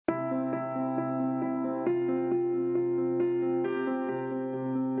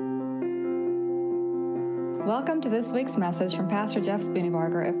Welcome to this week's message from Pastor Jeff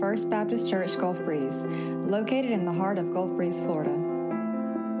Spooneybarger at First Baptist Church, Gulf Breeze, located in the heart of Gulf Breeze, Florida.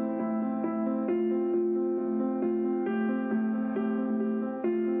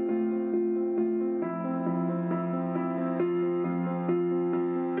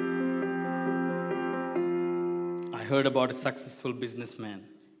 I heard about a successful businessman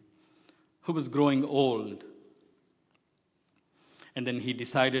who was growing old, and then he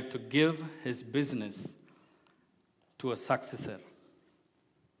decided to give his business to a successor.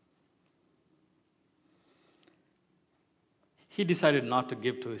 He decided not to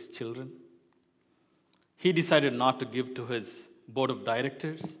give to his children. He decided not to give to his board of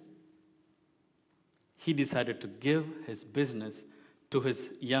directors. He decided to give his business to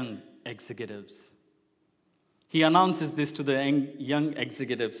his young executives. He announces this to the young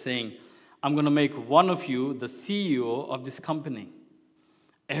executives, saying, "I'm going to make one of you the CEO of this company."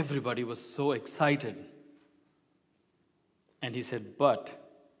 Everybody was so excited. And he said, "But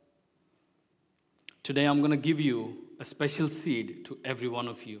today I'm going to give you a special seed to every one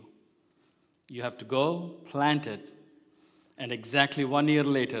of you. You have to go, plant it, and exactly 1 year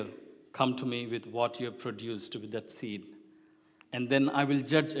later, come to me with what you have produced with that seed. And then I will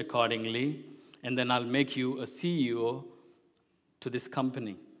judge accordingly, and then I'll make you a CEO to this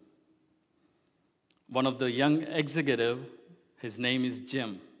company." One of the young executive, his name is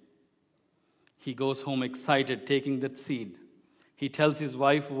Jim. He goes home excited, taking that seed. He tells his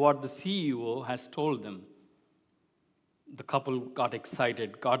wife what the CEO has told them. The couple got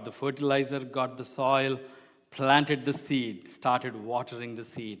excited, got the fertilizer, got the soil, planted the seed, started watering the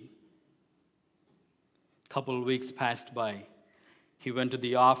seed. Couple weeks passed by. He went to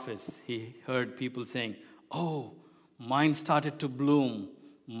the office. He heard people saying, "Oh, mine started to bloom.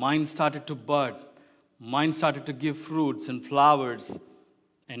 Mine started to bud. Mine started to give fruits and flowers."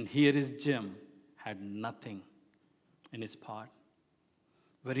 And here is Jim, had nothing in his pot.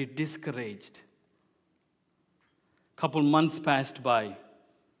 Very discouraged. Couple months passed by.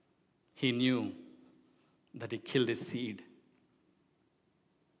 He knew that he killed his seed.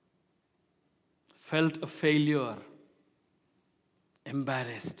 Felt a failure.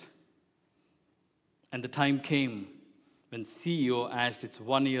 Embarrassed. And the time came when CEO asked, "It's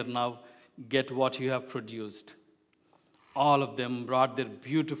 1 year now, get what you have produced." All of them brought their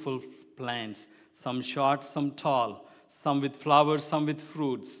beautiful plants, some short, some tall, some with flowers, some with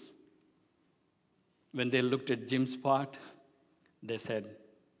fruits. When they looked at Jim's pot, they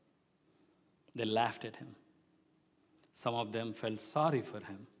laughed at him. Some of them felt sorry for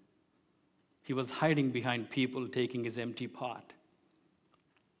him. He was hiding behind people, taking his empty pot.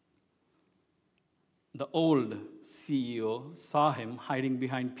 The old CEO saw him hiding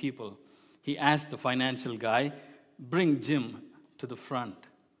behind people. He asked the financial guy, "Bring Jim to the front."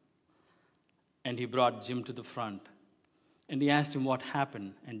 And he brought Jim to the front. And he asked him what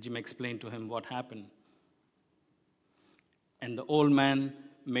happened, and Jim explained to him what happened. And the old man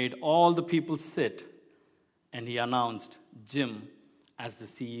made all the people sit, and he announced Jim as the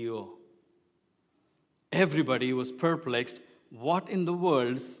CEO. Everybody was perplexed. What in the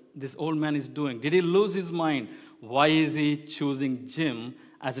world this old man is doing? Did he lose his mind? Why is he choosing Jim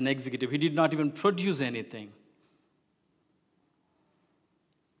as an executive? He did not even produce anything.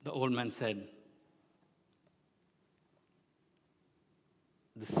 The old man said,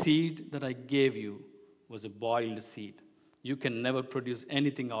 "The seed that I gave you was a boiled seed. You can never produce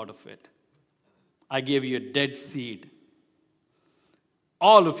anything out of it. I gave you a dead seed.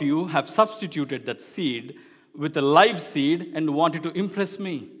 All of you have substituted that seed with a live seed and wanted to impress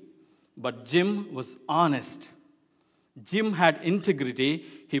me." But Jim was honest. Jim had integrity.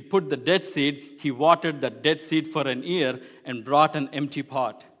 He put the dead seed, he watered that dead seed for an year and brought an empty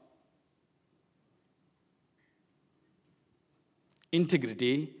pot.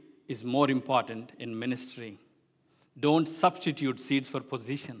 Integrity is more important in ministry. Don't substitute seeds for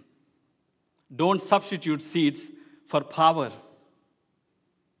position. Don't substitute seeds for power.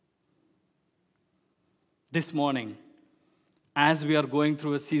 This morning, as we are going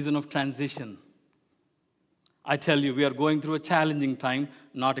through a season of transition, I tell you, we are going through a challenging time,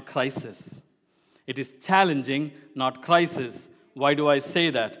 not a crisis. It is challenging, not crisis. Why do I say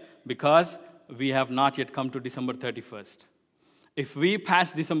that? Because we have not yet come to December 31st. If we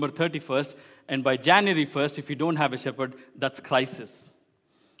pass December 31st, and by January 1st, if we don't have a shepherd, that's crisis.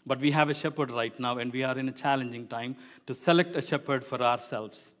 But we have a shepherd right now, and we are in a challenging time to select a shepherd for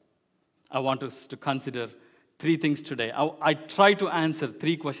ourselves. I want us to consider 3 things today. I try to answer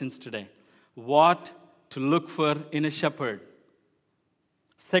 3 questions today. What to look for in a shepherd?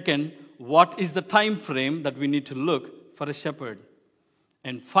 Second, what is the time frame that we need to look for a shepherd?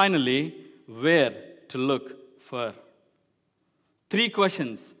 And finally, where to look for. 3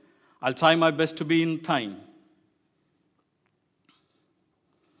 questions. I'll try my best to be in time.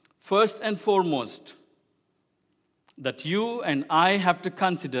 First and foremost, that you and I have to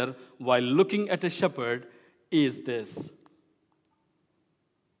consider while looking at a shepherd is this.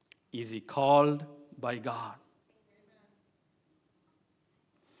 Is he called by God?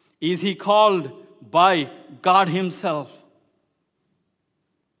 Is he called by God himself?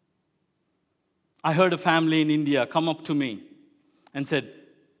 I heard a family in India come up to me and said,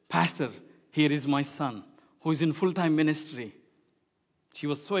 Pastor, here is my son who is in full-time ministry. She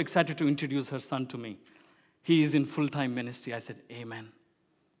was so excited to introduce her son to me. He is in full-time ministry. I said, Amen.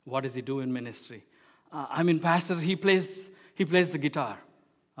 What does he do in ministry? Pastor, he plays the guitar.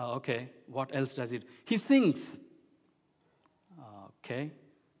 Okay, what else does he do? He sings. Okay,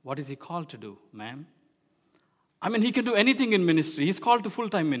 what is he called to do, ma'am? He can do anything in ministry. He's called to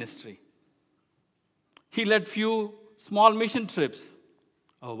full-time ministry. He led few small mission trips.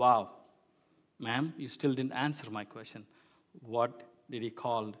 Oh, wow. Ma'am, you still didn't answer my question. What did he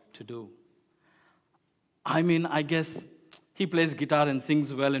called to do? I guess he plays guitar and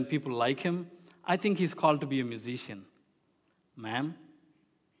sings well and people like him. I think he's called to be a musician. Ma'am,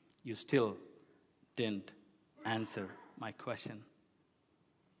 you still didn't answer my question.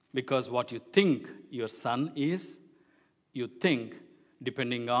 Because what you think your son is, you think,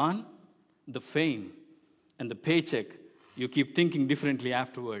 depending on the fame and the paycheck, you keep thinking differently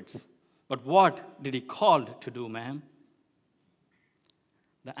afterwards. But what did he called to do, ma'am?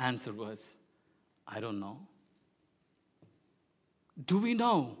 The answer was, I don't know. Do we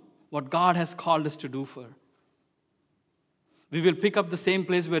know what God has called us to do for? We will pick up the same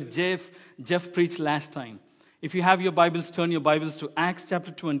place where Jeff preached last time. If you have your Bibles, turn your Bibles to Acts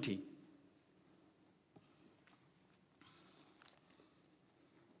chapter 20.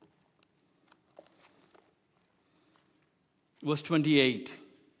 Verse 28.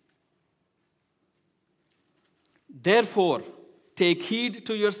 Therefore, take heed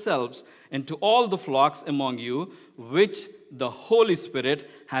to yourselves and to all the flocks among you, which the Holy Spirit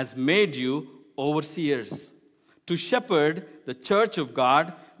has made you overseers, to shepherd the church of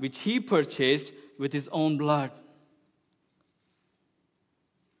God, which he purchased with his own blood.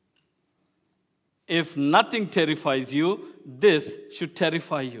 If nothing terrifies you, this should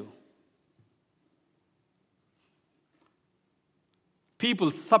terrify you.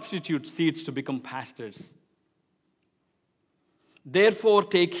 People substitute seats to become pastors. Therefore,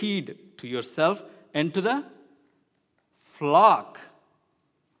 take heed to yourself and to the flock.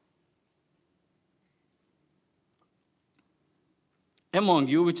 Among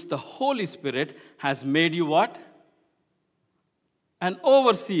you, which the Holy Spirit has made you what? An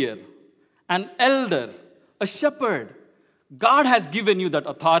overseer, an elder, a shepherd. God has given you that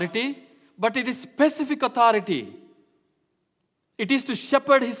authority, but it is specific authority. It is to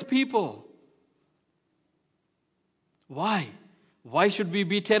shepherd his people. Why? Why should we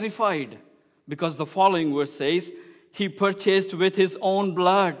be terrified? Because the following verse says, he purchased with his own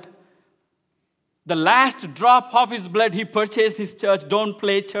blood. The last drop of his blood, he purchased his church. Don't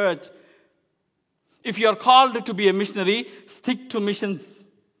play church. If you are called to be a missionary, stick to missions.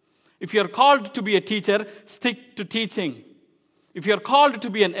 If you are called to be a teacher, stick to teaching. If you are called to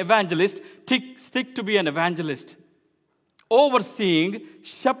be an evangelist, stick to be an evangelist. Overseeing,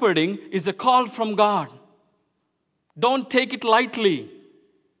 shepherding is a call from God. Don't take it lightly.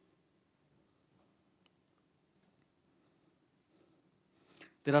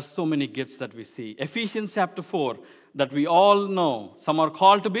 There are so many gifts that we see. Ephesians chapter 4, that we all know. Some are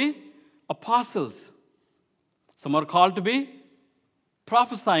called to be apostles. Some are called to be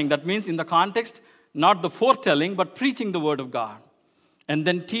prophesying. That means in the context, not the foretelling, but preaching the word of God. And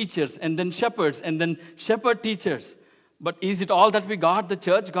then teachers, and then shepherds, and then shepherd teachers. But is it all that we got, the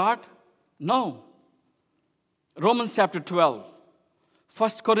church got? No. Romans chapter 12, 1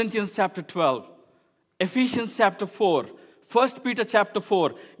 Corinthians chapter 12, Ephesians chapter 4, 1 Peter chapter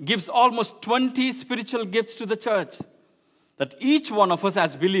 4 gives almost 20 spiritual gifts to the church. That each one of us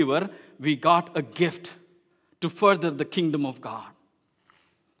as believer, we got a gift to further the kingdom of God.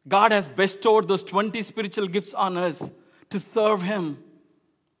 God has bestowed those 20 spiritual gifts on us to serve him.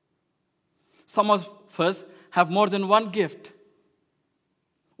 Some of us have more than one gift.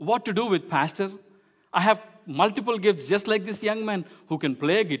 What to do with, Pastor? I have multiple gifts, just like this young man who can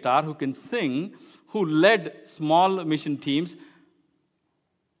play guitar, who can sing, who led small mission teams.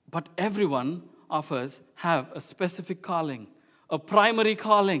 But every one of us have a specific calling, a primary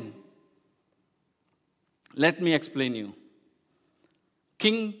calling. Let me explain you.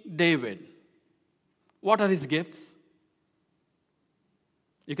 King David, what are his gifts?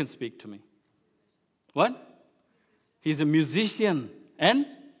 You can speak to me. What? He's a musician and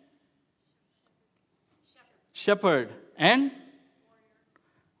shepherd and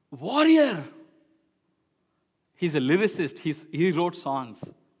warrior. He's a lyricist. He wrote songs.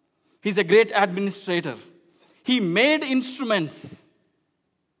 He's a great administrator. He made instruments.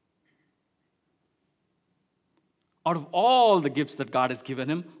 Out of all the gifts that God has given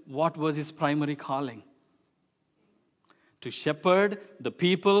him, what was his primary calling? To shepherd the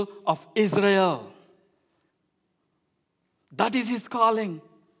people of Israel. That is his calling.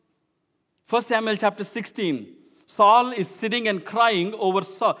 1 Samuel chapter 16. Saul is sitting and crying over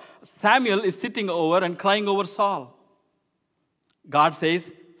Saul. Samuel is sitting over and crying over Saul. God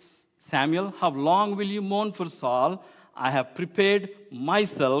says, Samuel, how long will you mourn for Saul? I have prepared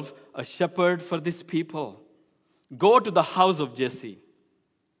myself a shepherd for this people. Go to the house of Jesse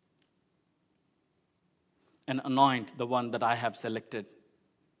and anoint the one that I have selected.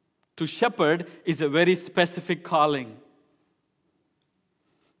 To shepherd is a very specific calling.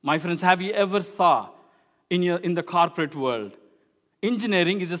 My friends, have you ever saw in the corporate world,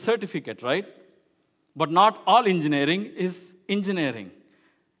 engineering is a certificate, right? But not all engineering is engineering.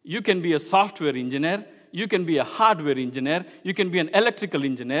 You can be a software engineer, you can be a hardware engineer, you can be an electrical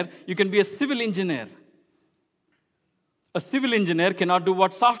engineer, you can be a civil engineer. A civil engineer cannot do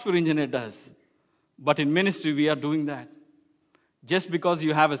what software engineer does. But in ministry, we are doing that. Just because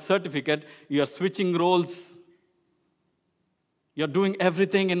you have a certificate, you are switching roles. You're doing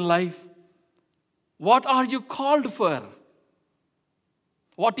everything in life. What are you called for?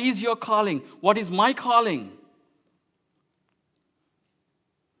 What is your calling? What is my calling?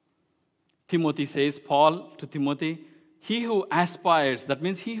 Timothy says, Paul to Timothy, he who aspires, that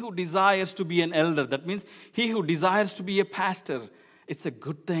means he who desires to be an elder, that means he who desires to be a pastor. It's a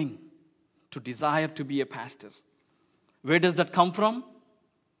good thing to desire to be a pastor. Where does that come from?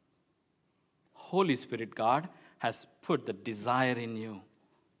 Holy Spirit, God, has put the desire in you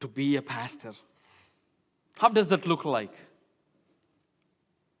to be a pastor. How does that look like?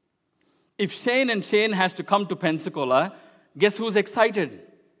 If Shane and Shane has to come to Pensacola, guess who's excited?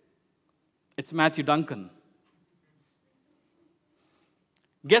 It's Matthew Duncan.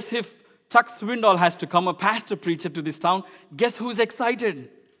 Guess if Chuck Swindoll has to come, a pastor preacher to this town, guess who's excited?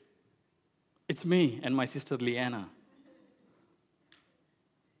 It's me and my sister Leanna.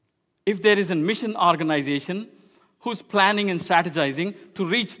 If there is a mission organization who's planning and strategizing to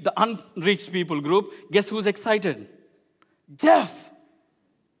reach the unreached people group, guess who's excited? Jeff.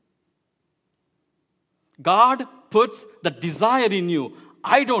 God puts the desire in you.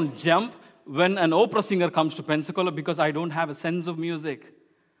 I don't jump when an opera singer comes to Pensacola because I don't have a sense of music.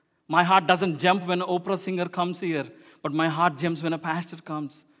 My heart doesn't jump when an opera singer comes here, but my heart jumps when a pastor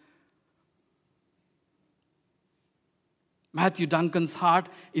comes. Matthew Duncan's heart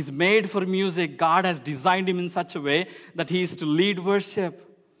is made for music. God has designed him in such a way that he is to lead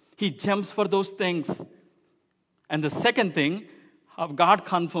worship. He jumps for those things. And the second thing, how God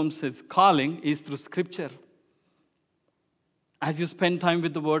confirms his calling is through Scripture. As you spend time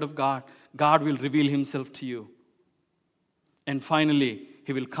with the Word of God, God will reveal himself to you. And finally,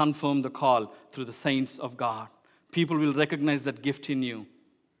 he will confirm the call through the saints of God. People will recognize that gift in you.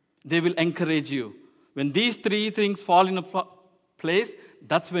 They will encourage you. When these three things fall in a place,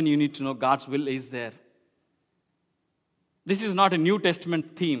 that's when you need to know God's will is there. This is not a New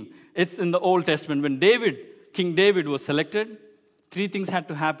Testament theme. It's in the Old Testament. When King David was selected, three things had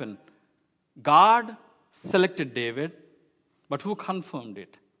to happen. God selected David, but who confirmed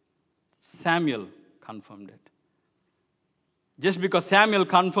it? Samuel confirmed it. Just because Samuel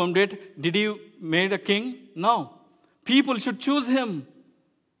confirmed it, did he make a king? No. People should choose him.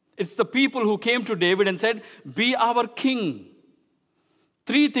 It's the people who came to David and said, be our king.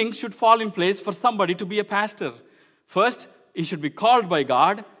 Three things should fall in place for somebody to be a pastor. First, he should be called by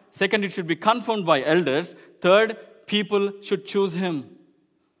God. Second, it should be confirmed by elders. Third, people should choose him.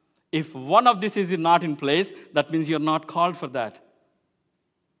 If one of these is not in place, that means you're not called for that.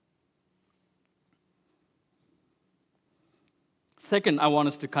 Second, I want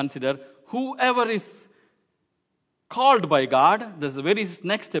us to consider whoever is called by God, the very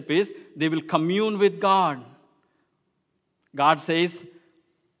next step is they will commune with God. God says,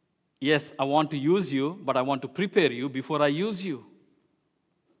 yes, I want to use you, but I want to prepare you before I use you.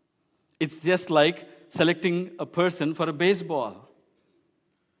 It's just like selecting a person for a baseball.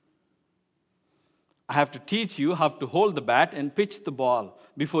 I have to teach you how to hold the bat and pitch the ball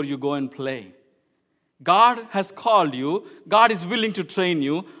before you go and play. God has called you. God is willing to train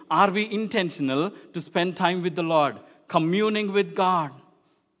you. Are we intentional to spend time with the Lord, communing with God?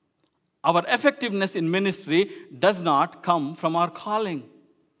 Our effectiveness in ministry does not come from our calling.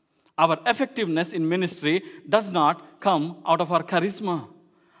 Our effectiveness in ministry does not come out of our charisma.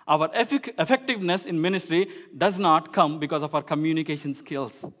 Our effectiveness in ministry does not come because of our communication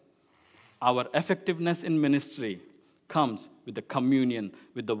skills. Our effectiveness in ministry comes with the communion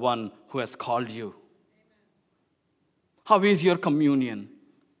with the one who has called you. How is your communion?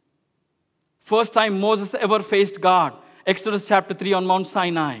 First time Moses ever faced God, Exodus chapter 3 on Mount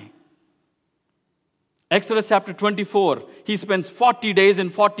Sinai. Exodus chapter 24, he spends 40 days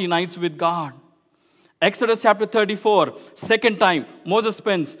and 40 nights with God. Exodus chapter 34, second time, Moses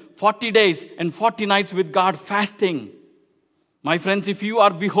spends 40 days and 40 nights with God fasting. My friends, if you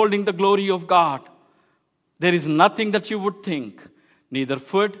are beholding the glory of God, there is nothing that you would think, neither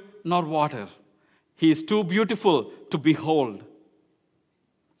food nor water. He is too beautiful to behold.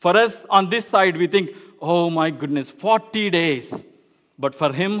 For us on this side, we think, oh my goodness, 40 days. But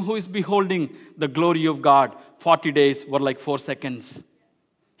for him who is beholding the glory of God, 40 days were like 4 seconds.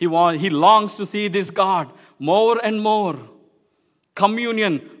 He longs to see this God more and more.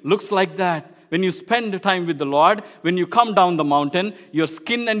 Communion looks like that. When you spend time with the Lord, when you come down the mountain, your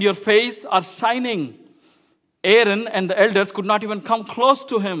skin and your face are shining. Aaron and the elders could not even come close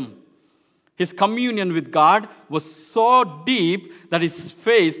to him. His communion with God was so deep that his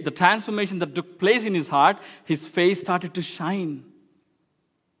face, the transformation that took place in his heart, his face started to shine.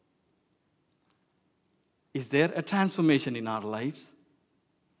 Is there a transformation in our lives?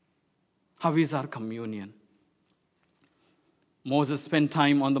 How is our communion? Moses spent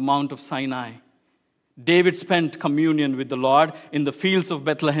time on the Mount of Sinai. David spent communion with the Lord in the fields of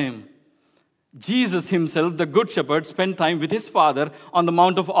Bethlehem. Jesus himself, the Good Shepherd, spent time with his Father on the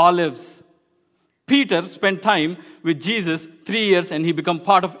Mount of Olives. Peter spent time with Jesus 3 years and he became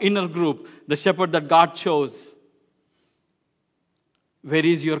part of inner group, the shepherd that God chose. Where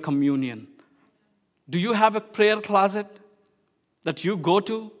is your communion? Do you have a prayer closet that you go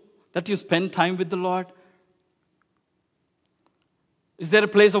to, that you spend time with the Lord? Is there a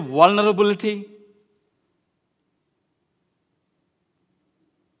place of vulnerability?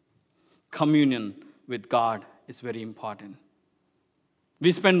 Communion with God is very important.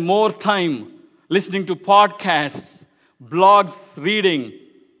 We spend more time listening to podcasts, blogs, reading,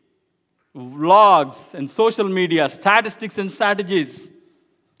 vlogs, and social media, statistics and strategies.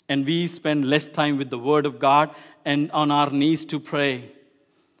 And we spend less time with the Word of God and on our knees to pray.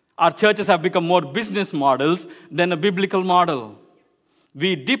 Our churches have become more business models than a biblical model.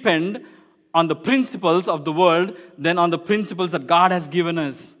 We depend on the principles of the world than on the principles that God has given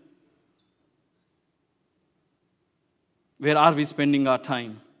us. Where are we spending our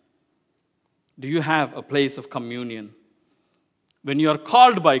time? Do you have a place of communion? When you are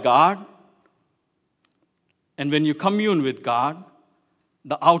called by God and when you commune with God,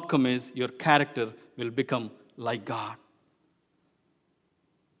 the outcome is your character will become like God.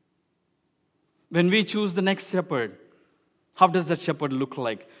 When we choose the next shepherd, how does that shepherd look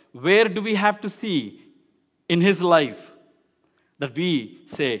like? Where do we have to see in his life that we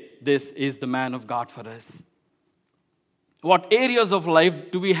say, this is the man of God for us? What areas of life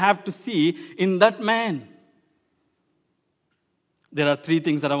do we have to see in that man? There are 3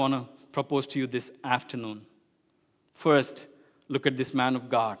 things that I want to propose to you this afternoon. First, look at this man of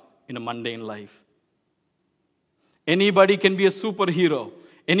God in a mundane life. Anybody can be a superhero.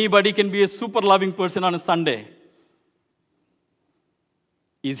 Anybody can be a super loving person on a Sunday.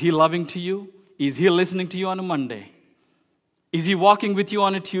 Is he loving to you? Is he listening to you on a Monday? Is he walking with you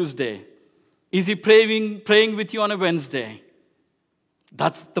on a Tuesday? Is he praying with you on a Wednesday?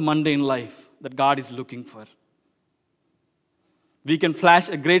 That's the mundane life that God is looking for. We can flash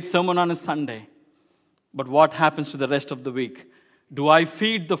a great sermon on a Sunday, but what happens to the rest of the week? Do I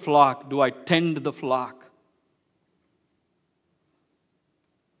feed the flock? Do I tend the flock?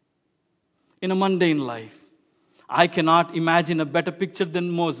 In a mundane life, I cannot imagine a better picture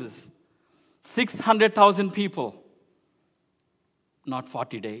than Moses. 600,000 people, not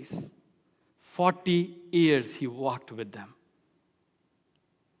 40 days. 40 years he walked with them.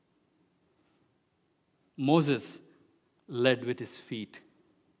 Moses led with his feet.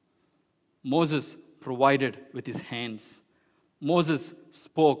 Moses provided with his hands. Moses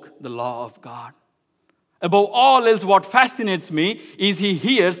spoke the law of God. Above all else, what fascinates me is he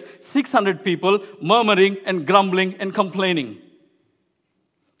hears 600 people murmuring and grumbling and complaining.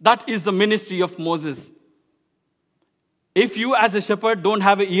 That is the ministry of Moses. If you as a shepherd don't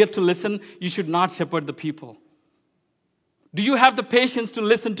have an ear to listen, you should not shepherd the people. Do you have the patience to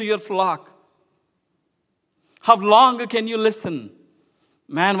listen to your flock? How long can you listen?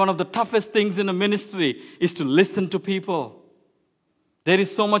 Man, one of the toughest things in a ministry is to listen to people. There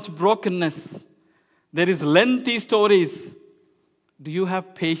is so much brokenness. There is lengthy stories. Do you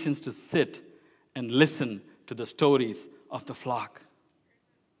have patience to sit and listen to the stories of the flock?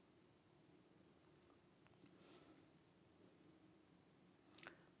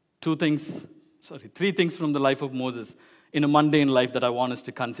 Three things from the life of Moses in a mundane life that I want us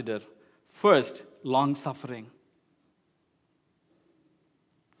to consider. First, long suffering.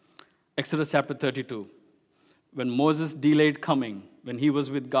 Exodus chapter 32. When Moses delayed coming, when he was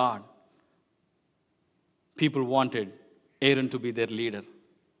with God, people wanted Aaron to be their leader.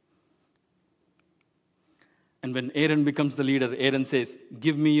 And when Aaron becomes the leader, Aaron says,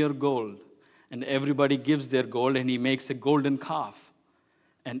 "Give me your gold." And everybody gives their gold, and he makes a golden calf.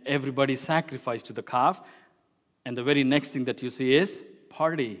 And everybody sacrificed to the calf. And the very next thing that you see is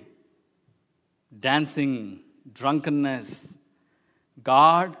party, dancing, drunkenness.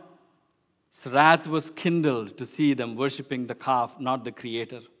 God's wrath was kindled to see them worshiping the calf, not the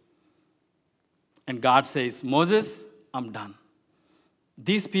Creator. And God says, "Moses, I'm done.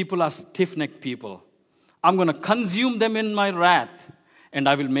 These people are stiff-necked people. I'm going to consume them in my wrath, and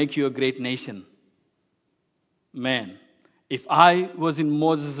I will make you a great nation." Man, if I was in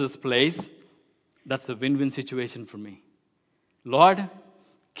Moses' place, that's a win-win situation for me. Lord,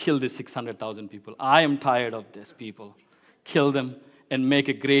 kill these 600,000 people. I am tired of these people. Kill them and make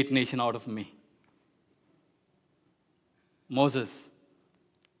a great nation out of me. Moses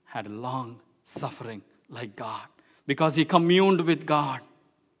had a long suffering like God because he communed with God.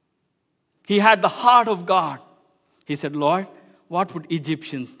 He had the heart of God. He said, "Lord, what would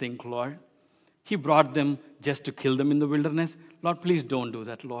Egyptians think, Lord? He brought them just to kill them in the wilderness. Lord, please don't do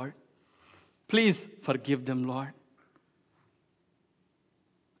that, Lord. Please forgive them, Lord."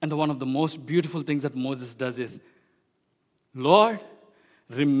 And one of the most beautiful things that Moses does is, "Lord,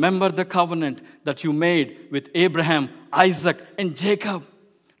 remember the covenant that you made with Abraham, Isaac, and Jacob.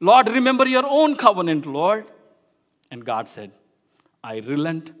 Lord, remember your own covenant, Lord." And God said, "I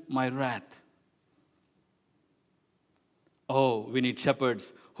relent my wrath." Oh, we need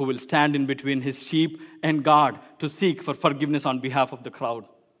shepherds who will stand in between his sheep and God to seek for forgiveness on behalf of the crowd,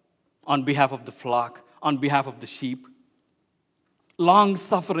 on behalf of the flock, on behalf of the sheep. Long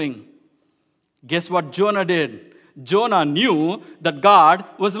suffering. Guess what Jonah did? Jonah knew that God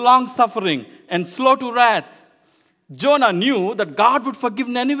was long suffering and slow to wrath. Jonah knew that God would forgive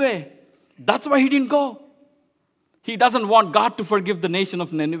Nineveh. That's why he didn't go. He doesn't want God to forgive the nation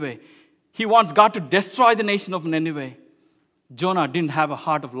of Nineveh. He wants God to destroy the nation of Nineveh. Jonah didn't have a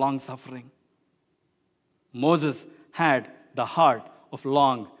heart of long suffering. Moses had the heart of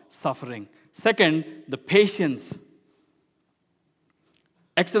long suffering. Second, the patience.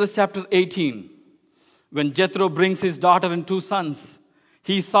 Exodus chapter 18. When Jethro brings his daughter and 2 sons,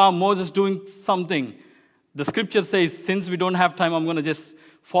 he saw Moses doing something. The scripture says, since we don't have time, I'm going to just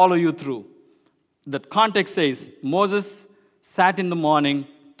follow you through. The context says, Moses sat in the morning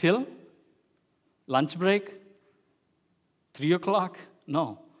till lunch break, 3 o'clock?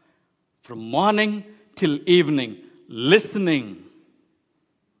 No. From morning till evening, listening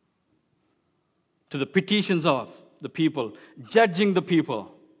to the petitions of the people, judging the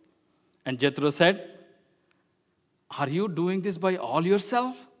people. And Jethro said, "Are you doing this by all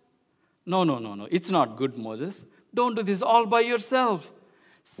yourself?" No. It's not good, Moses. Don't do this all by yourself.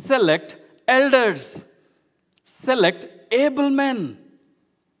 Select elders. Select able men.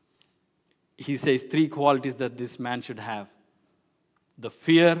 He says 3 qualities that this man should have. The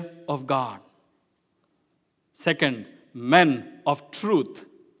fear of God. Second, men of truth.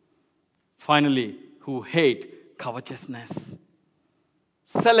 Finally, who hate covetousness.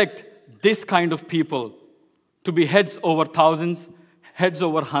 Select this kind of people to be heads over thousands, heads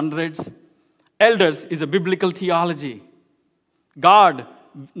over hundreds. Elders is a biblical theology. God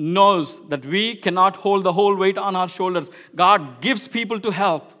knows that we cannot hold the whole weight on our shoulders. God gives people to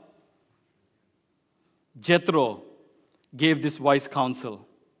help. Jethro gave this wise counsel.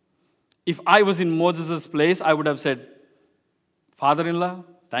 If I was in Moses' place, I would have said, "Father-in-law,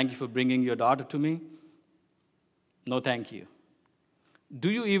 thank you for bringing your daughter to me. No, thank you. Do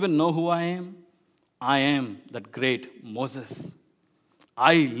you even know who I am? I am that great Moses.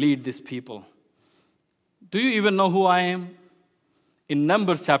 I lead this people. Do you even know who I am?" In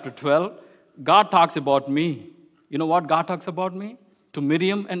Numbers chapter 12, God talks about me. You know what God talks about me? To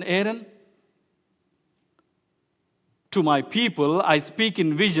Miriam and Aaron. "To my people, I speak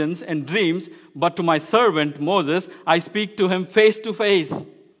in visions and dreams, but to my servant Moses, I speak to him face to face.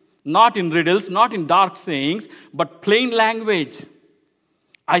 Not in riddles, not in dark sayings, but plain language.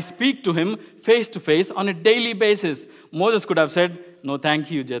 I speak to him face to face on a daily basis." Moses could have said, "No,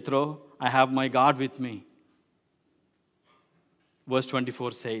 thank you, Jethro. I have my God with me." Verse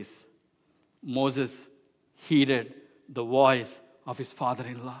 24 says, Moses heeded the voice of his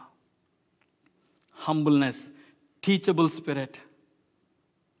father-in-law. Humbleness, teachable spirit.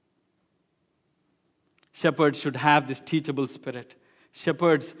 Shepherds should have this teachable spirit.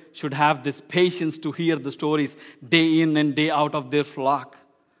 Shepherds should have this patience to hear the stories day in and day out of their flock.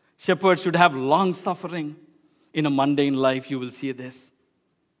 Shepherds should have long suffering. In a mundane life, you will see this.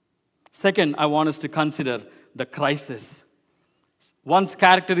 Second, I want us to consider the crisis. One's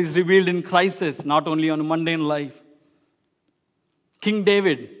character is revealed in crisis, not only on a mundane life. King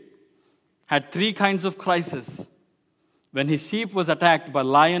David had 3 kinds of crises. When his sheep was attacked by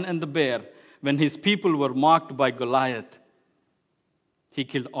lion and the bear, when his people were mocked by Goliath, he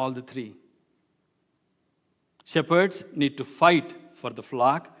killed all the 3. Shepherds need to fight for the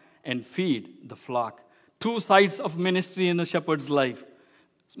flock and feed the flock. 2 sides of ministry in a shepherd's life.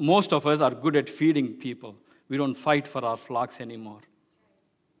 Most of us are good at feeding people. We don't fight for our flocks anymore.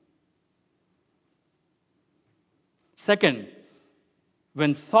 Second,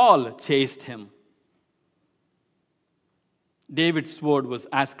 when Saul chased him, David's sword was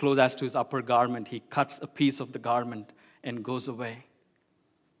as close as to his upper garment. He cuts a piece of the garment and goes away.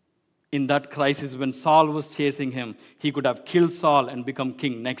 In that crisis, when Saul was chasing him, he could have killed Saul and become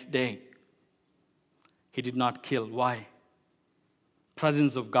king next day. He did not kill. Why?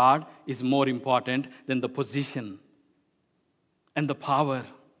 Presence of God is more important than the position and the power.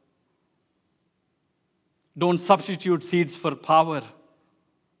 Don't substitute seeds for power.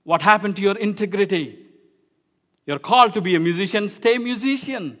 What happened to your integrity? You're called to be a musician, stay a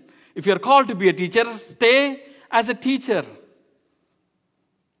musician. If you're called to be a teacher, stay as a teacher.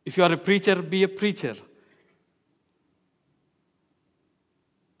 If you are a preacher, be a preacher.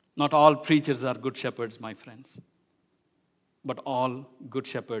 Not all preachers are good shepherds, my friends. But all good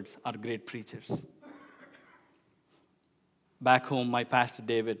shepherds are great preachers. Back home, my pastor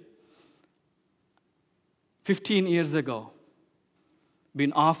David, 15 years ago,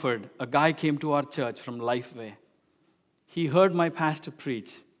 a guy came to our church from Lifeway. He heard my pastor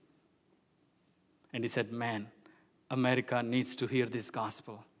preach. And he said, man, America needs to hear this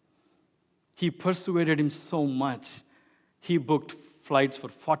gospel. He persuaded him so much. He booked flights for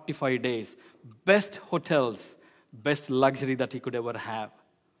 45 days. Best hotels, best luxury that he could ever have.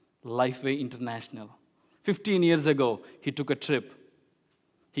 Lifeway International. 15 years ago, he took a trip.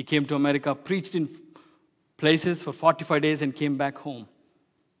 He came to America, preached in places for 45 days and came back home.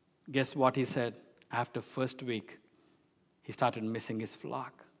 Guess what he said? After first week, he started missing his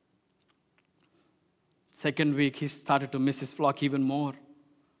flock. Second week, he started to miss his flock even more.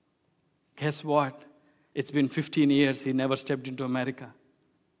 Guess what? It's been 15 years, he never stepped into America.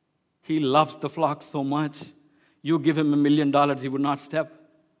 He loves the flock so much. You give him $1 million, he would not step.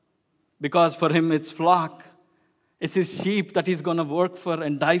 Because for him, it's flock. It's his sheep that he's going to work for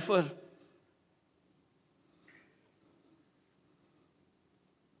and die for.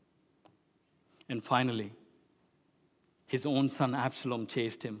 And finally, his own son Absalom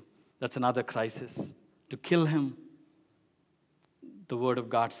chased him. That's another crisis. To kill him, the word of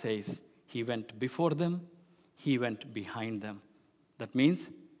God says, he went before them, he went behind them. That means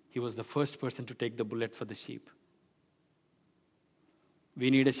he was the first person to take the bullet for the sheep. We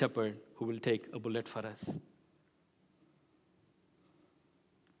need a shepherd who will take a bullet for us.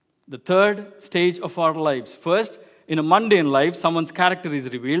 The third stage of our lives. First, in a mundane life, someone's character is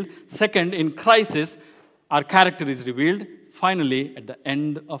revealed. Second, in crisis, our character is revealed. Finally, at the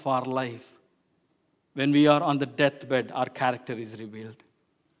end of our life, when we are on the deathbed, our character is revealed.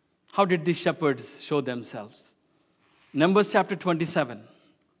 How did these shepherds show themselves? Numbers chapter 27,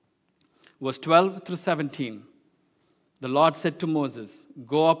 verse 12 through 17. The Lord said to Moses,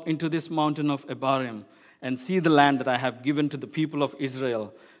 go up into this mountain of Abarim and see the land that I have given to the people of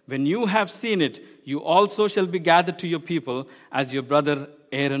Israel. When you have seen it, you also shall be gathered to your people as your brother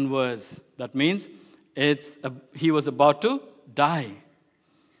Aaron was. That means he was about to die.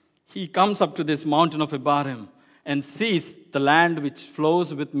 He comes up to this mountain of Abarim and sees the land which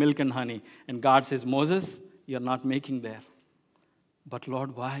flows with milk and honey. And God says, Moses, you're not making there. But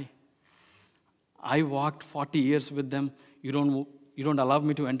Lord, why? I walked 40 years with them. You don't allow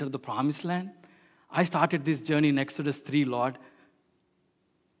me to enter the promised land? I started this journey in Exodus 3, Lord.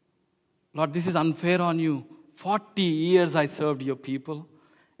 Lord, this is unfair on you. 40 years I served your people,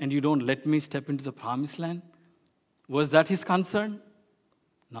 and you don't let me step into the promised land? Was that his concern?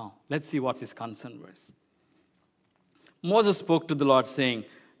 No. Let's see what his concern was. Moses spoke to the Lord, saying,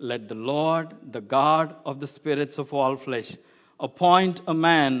 let the Lord, the God of the spirits of all flesh, appoint a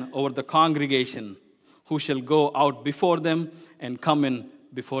man over the congregation who shall go out before them and come in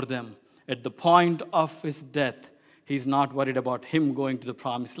before them. At the point of his death, he's not worried about him going to the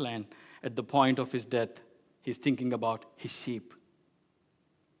promised land. At the point of his death, he's thinking about his sheep.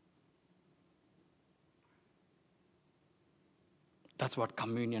 That's what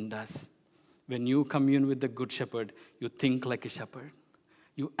communion does. When you commune with the Good Shepherd, you think like a shepherd.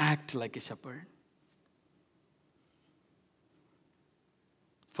 You act like a shepherd.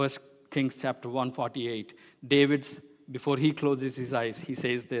 1 Kings chapter 148, David's, before he closes his eyes, he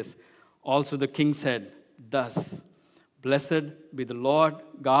says this, also the king said, thus, blessed be the Lord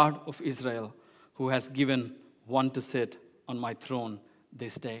God of Israel, who has given one to sit on my throne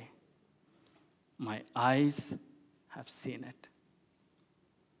this day. My eyes have seen it.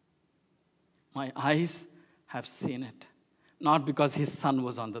 My eyes have seen it. Not because his son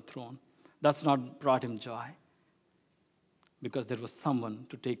was on the throne. That's not brought him joy. Because there was someone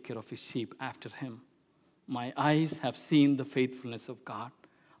to take care of his sheep after him. My eyes have seen the faithfulness of God.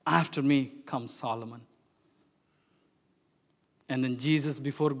 After me comes Solomon. And then Jesus,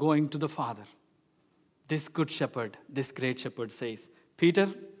 before going to the Father, this good shepherd, this great shepherd says, Peter,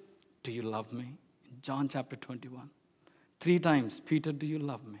 do you love me? In John chapter 21. 3 times, Peter, do you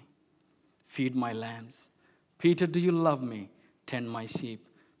love me? Feed my lambs. Peter, do you love me? Tend my sheep.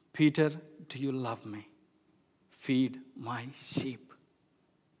 Peter, do you love me? Feed my sheep.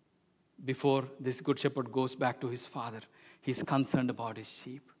 Before this good shepherd goes back to his father, he's concerned about his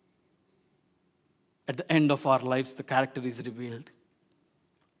sheep. At the end of our lives, the character is revealed.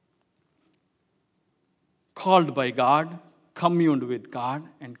 Called by God, communed with God,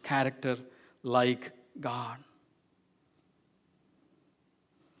 and character like God.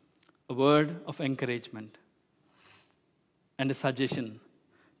 A word of encouragement and a suggestion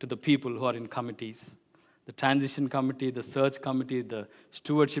to the people who are in committees. The transition committee, the search committee, the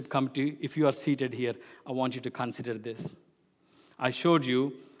stewardship committee. If you are seated here, I want you to consider this. I showed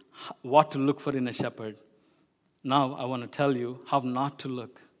you what to look for in a shepherd. Now I want to tell you how not to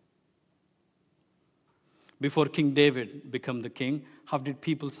look. Before King David became the king, how did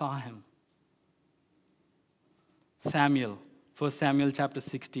people saw him? Samuel, 1 Samuel chapter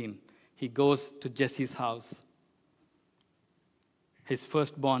 16, he goes to Jesse's house. His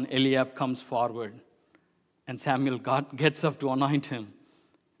firstborn, Eliab, comes forward. And Samuel, God gets up to anoint him.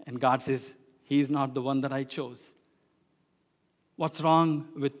 And God says, he is not the one that I chose. What's wrong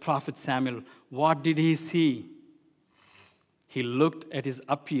with prophet Samuel? What did he see? He looked at his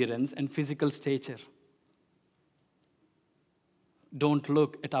appearance and physical stature. Don't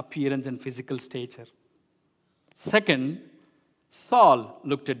look at appearance and physical stature. Second, Saul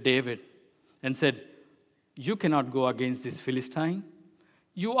looked at David and said, you cannot go against this Philistine.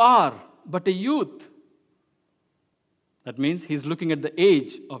 You are but a youth. That means he's looking at the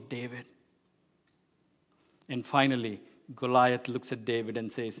age of David. And finally, Goliath looks at David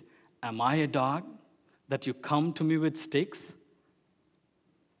and says, am I a dog that you come to me with sticks?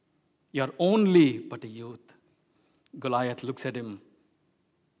 You're only but a youth. Goliath looks at him,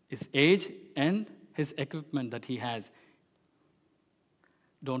 his age and his equipment that he has.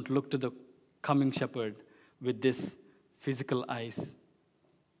 Don't look to the coming shepherd with this physical eyes.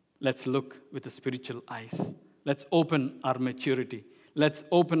 Let's look with the spiritual eyes. Let's open our maturity. Let's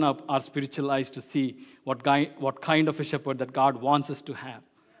open up our spiritual eyes to see what kind of a shepherd that God wants us to have,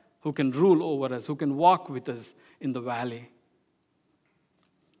 who can rule over us, who can walk with us in the valley.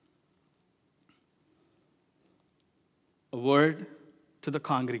 A word to the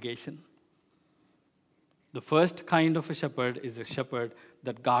congregation. The first kind of a shepherd is a shepherd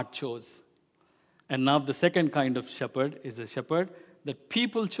that God chose. And now the second kind of shepherd is a shepherd that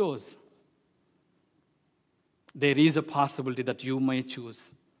people chose. There is a possibility that you may choose.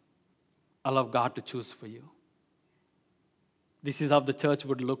 Allow God to choose for you. This is how the church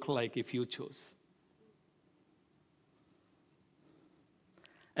would look like if you chose.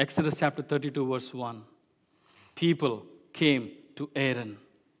 Exodus chapter 32, verse 1. People came to Aaron,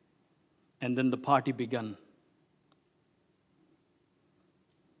 and then the party began.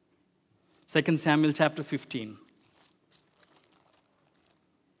 2 Samuel chapter 15.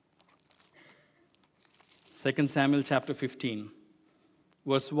 2 Samuel chapter 15,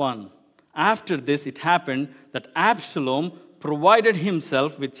 verse 1. After this, it happened that Absalom provided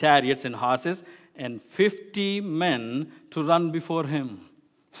himself with chariots and horses and 50 men to run before him.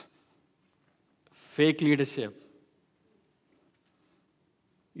 Fake leadership.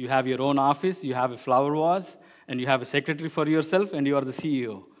 You have your own office, you have a flower vase, and you have a secretary for yourself, and you are the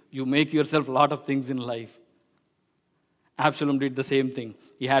CEO. You make yourself a lot of things in life. Absalom did the same thing.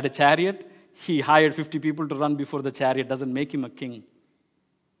 He had a chariot. He hired 50 people to run before the chariot. Doesn't make him a king.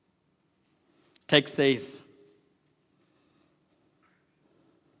 Text says,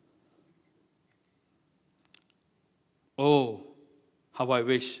 oh, how I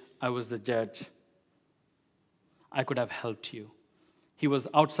wish I was the judge. I could have helped you. He was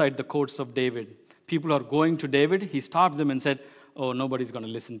outside the courts of David. People are going to David. He stopped them and said, oh, nobody's going to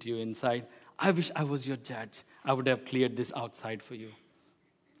listen to you inside. I wish I was your judge. I would have cleared this outside for you.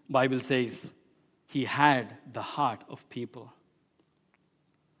 Bible says he had the heart of people.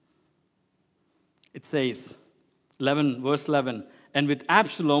 It says, verse 11, and with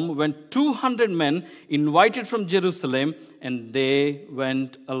Absalom went 200 men invited from Jerusalem, and they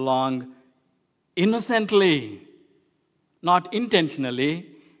went along innocently. Not intentionally,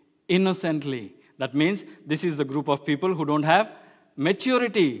 innocently. That means this is the group of people who don't have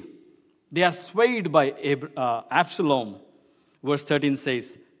maturity. They are swayed by Absalom. Verse 13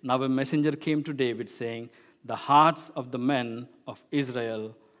 says, now a messenger came to David saying, the hearts of the men of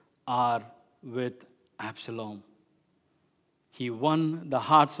Israel are with Absalom. He won the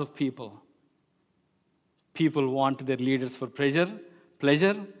hearts of people. People want their leaders for pleasure,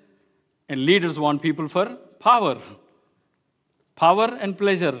 and leaders want people for power. Power and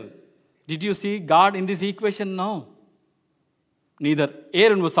pleasure. Did you see God in this equation? No. Neither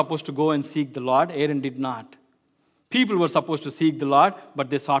Aaron was supposed to go and seek the Lord. Aaron did not. People were supposed to seek the Lord, but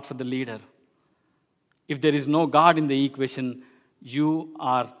they sought for the leader. If there is no God in the equation, you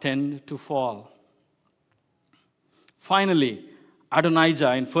tend to fall. Finally,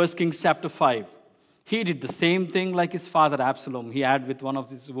 Adonijah in 1 Kings chapter 5, he did the same thing like his father Absalom. He had with one of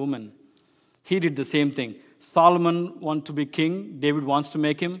his women. He did the same thing. Solomon wants to be king. David wants to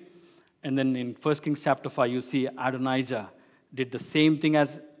make him. And then in 1 Kings chapter 5, you see Adonijah did the same thing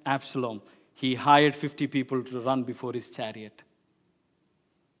as Absalom. He hired 50 people to run before his chariot.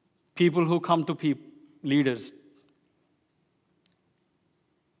 People who come to leaders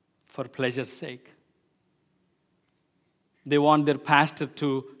for pleasure's sake. They want their pastor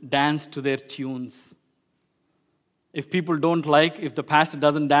to dance to their tunes. If the pastor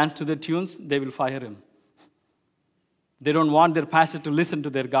doesn't dance to their tunes, they will fire him. They don't want their pastor to listen to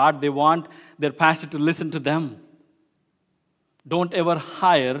their God. They want their pastor to listen to them. Don't ever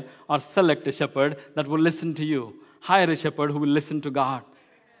hire or select a shepherd that will listen to you. Hire a shepherd who will listen to God.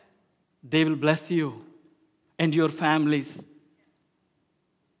 They will bless you and your families.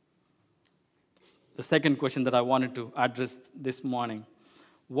 The second question that I wanted to address this morning.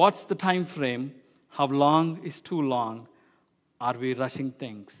 What's the time frame? How long is too long? Are we rushing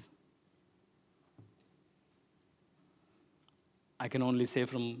things? I can only say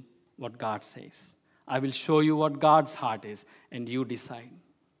from what God says. I will show you what God's heart is, and you decide.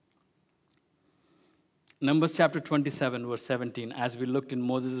 Numbers chapter 27, verse 17, as we looked in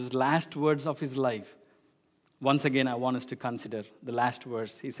Moses' last words of his life. Once again, I want us to consider the last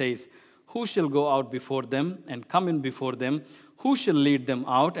verse. He says, who shall go out before them and come in before them? Who shall lead them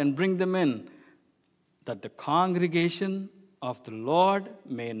out and bring them in? That the congregation of the Lord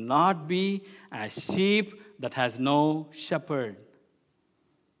may not be as sheep that has no shepherd.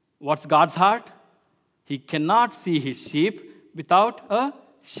 What's God's heart? He cannot see his sheep without a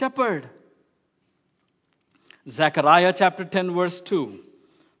shepherd. Zechariah chapter 10, verse 2.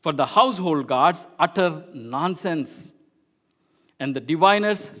 For the household gods utter nonsense, and the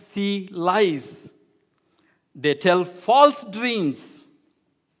diviners see lies. They tell false dreams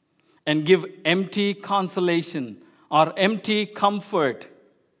and give empty consolation or empty comfort.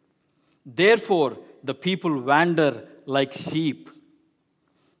 Therefore, the people wander like sheep.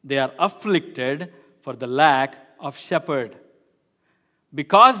 They are afflicted for the lack of shepherd.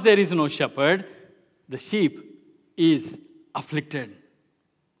 Because there is no shepherd, the sheep is afflicted.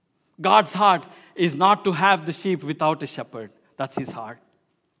 God's heart is not to have the sheep without a shepherd. That's his heart.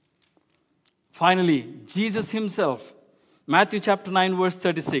 Finally, Jesus himself, Matthew chapter 9, verse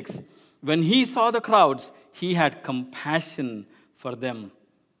 36. When he saw the crowds, he had compassion for them.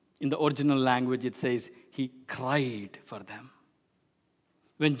 In the original language, it says, he cried for them.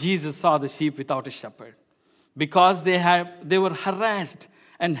 When Jesus saw the sheep without a shepherd, because they were harassed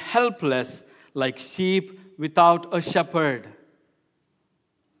and helpless like sheep without a shepherd.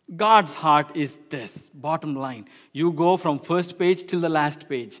 God's heart is this, bottom line. You go from first page till the last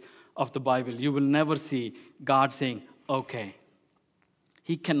page of the Bible, you will never see God saying, okay.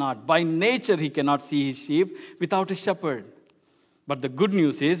 He cannot, by nature, he cannot see his sheep without a shepherd. But the good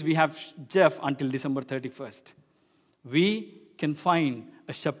news is we have Jeff until December 31st. We can find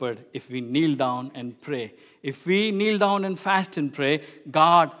a shepherd if we kneel down and pray. If we kneel down and fast and pray,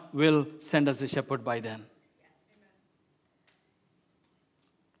 God will send us a shepherd by then.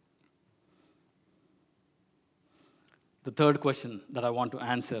 The third question that I want to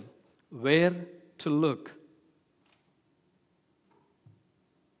answer, where to look?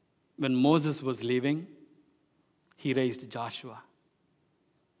 When Moses was leaving, he raised Joshua.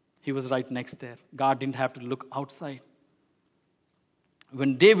 He was right next there. God didn't have to look outside.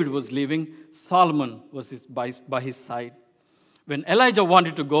 When David was leaving, Solomon was by his side. When Elijah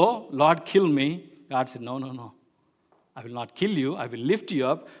wanted to go, Lord, kill me, God said, no, no, no. I will not kill you. I will lift you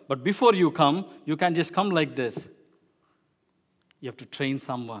up. But before you come, you can't just come like this. You have to train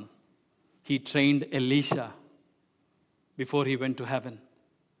someone. He trained Elisha before he went to heaven.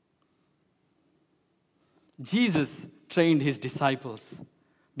 Jesus trained his disciples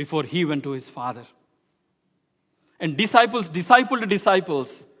before he went to his Father. And disciples discipled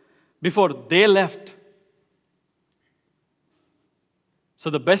disciples before they left. So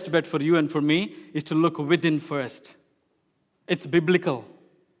the best bet for you and for me is to look within first. It's biblical.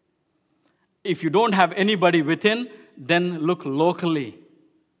 If you don't have anybody within, then look locally.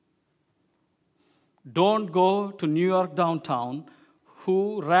 Don't go to New York downtown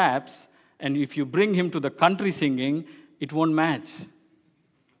who raps, and if you bring him to the country singing, it won't match.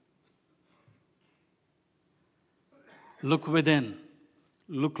 Look within.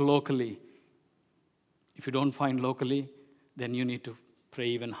 Look locally. If you don't find locally, then you need to pray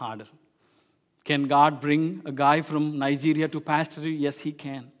even harder. Can God bring a guy from Nigeria to pastor you? Yes, he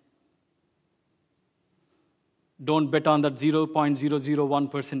can. Don't bet on that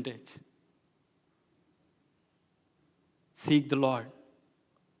 0.001%. Seek the Lord.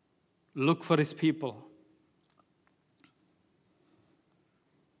 Look for his people.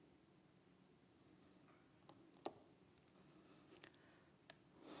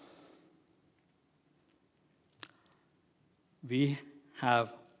 We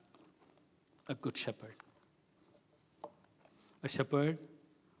have a good shepherd. A shepherd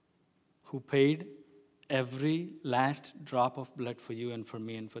who paid every last drop of blood for you and for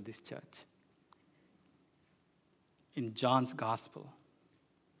me and for this church. In John's Gospel,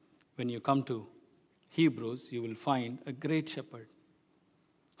 when you come to Hebrews, you will find a great shepherd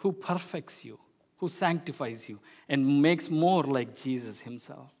who perfects you, who sanctifies you, and makes more like Jesus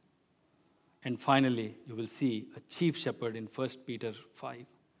himself. And finally, you will see a chief shepherd in 1 Peter 5.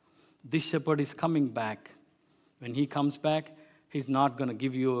 This shepherd is coming back. When he comes back, he's not going to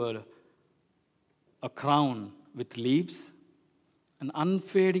give you a crown with leaves, an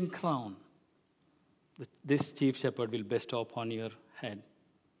unfading crown. This chief shepherd will bestow upon your head.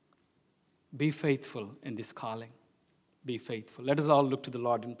 Be faithful in this calling. Be faithful. Let us all look to the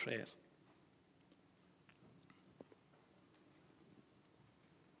Lord in prayer.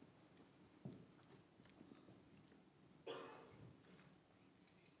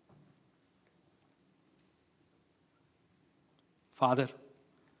 Father,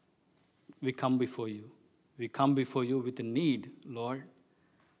 we come before you. We come before you with a need, Lord.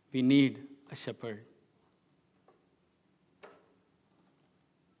 We need a shepherd.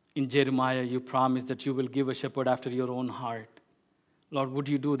 In Jeremiah, you promised that you will give a shepherd after your own heart. Lord, would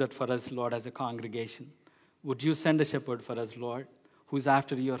you do that for us, Lord, as a congregation? Would you send a shepherd for us, Lord, who's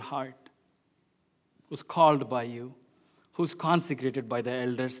after your heart, who's called by you, who's consecrated by the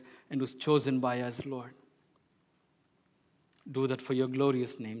elders, and who's chosen by us, Lord? Do that for your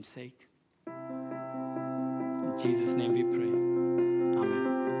glorious name's sake. In Jesus' name we pray. Amen.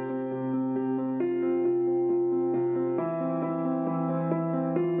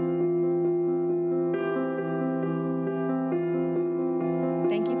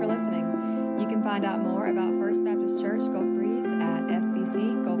 Thank you for listening. You can find out more about First Baptist Church Gulf Breeze at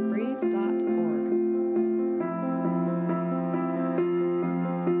fbcgulfbreeze.com.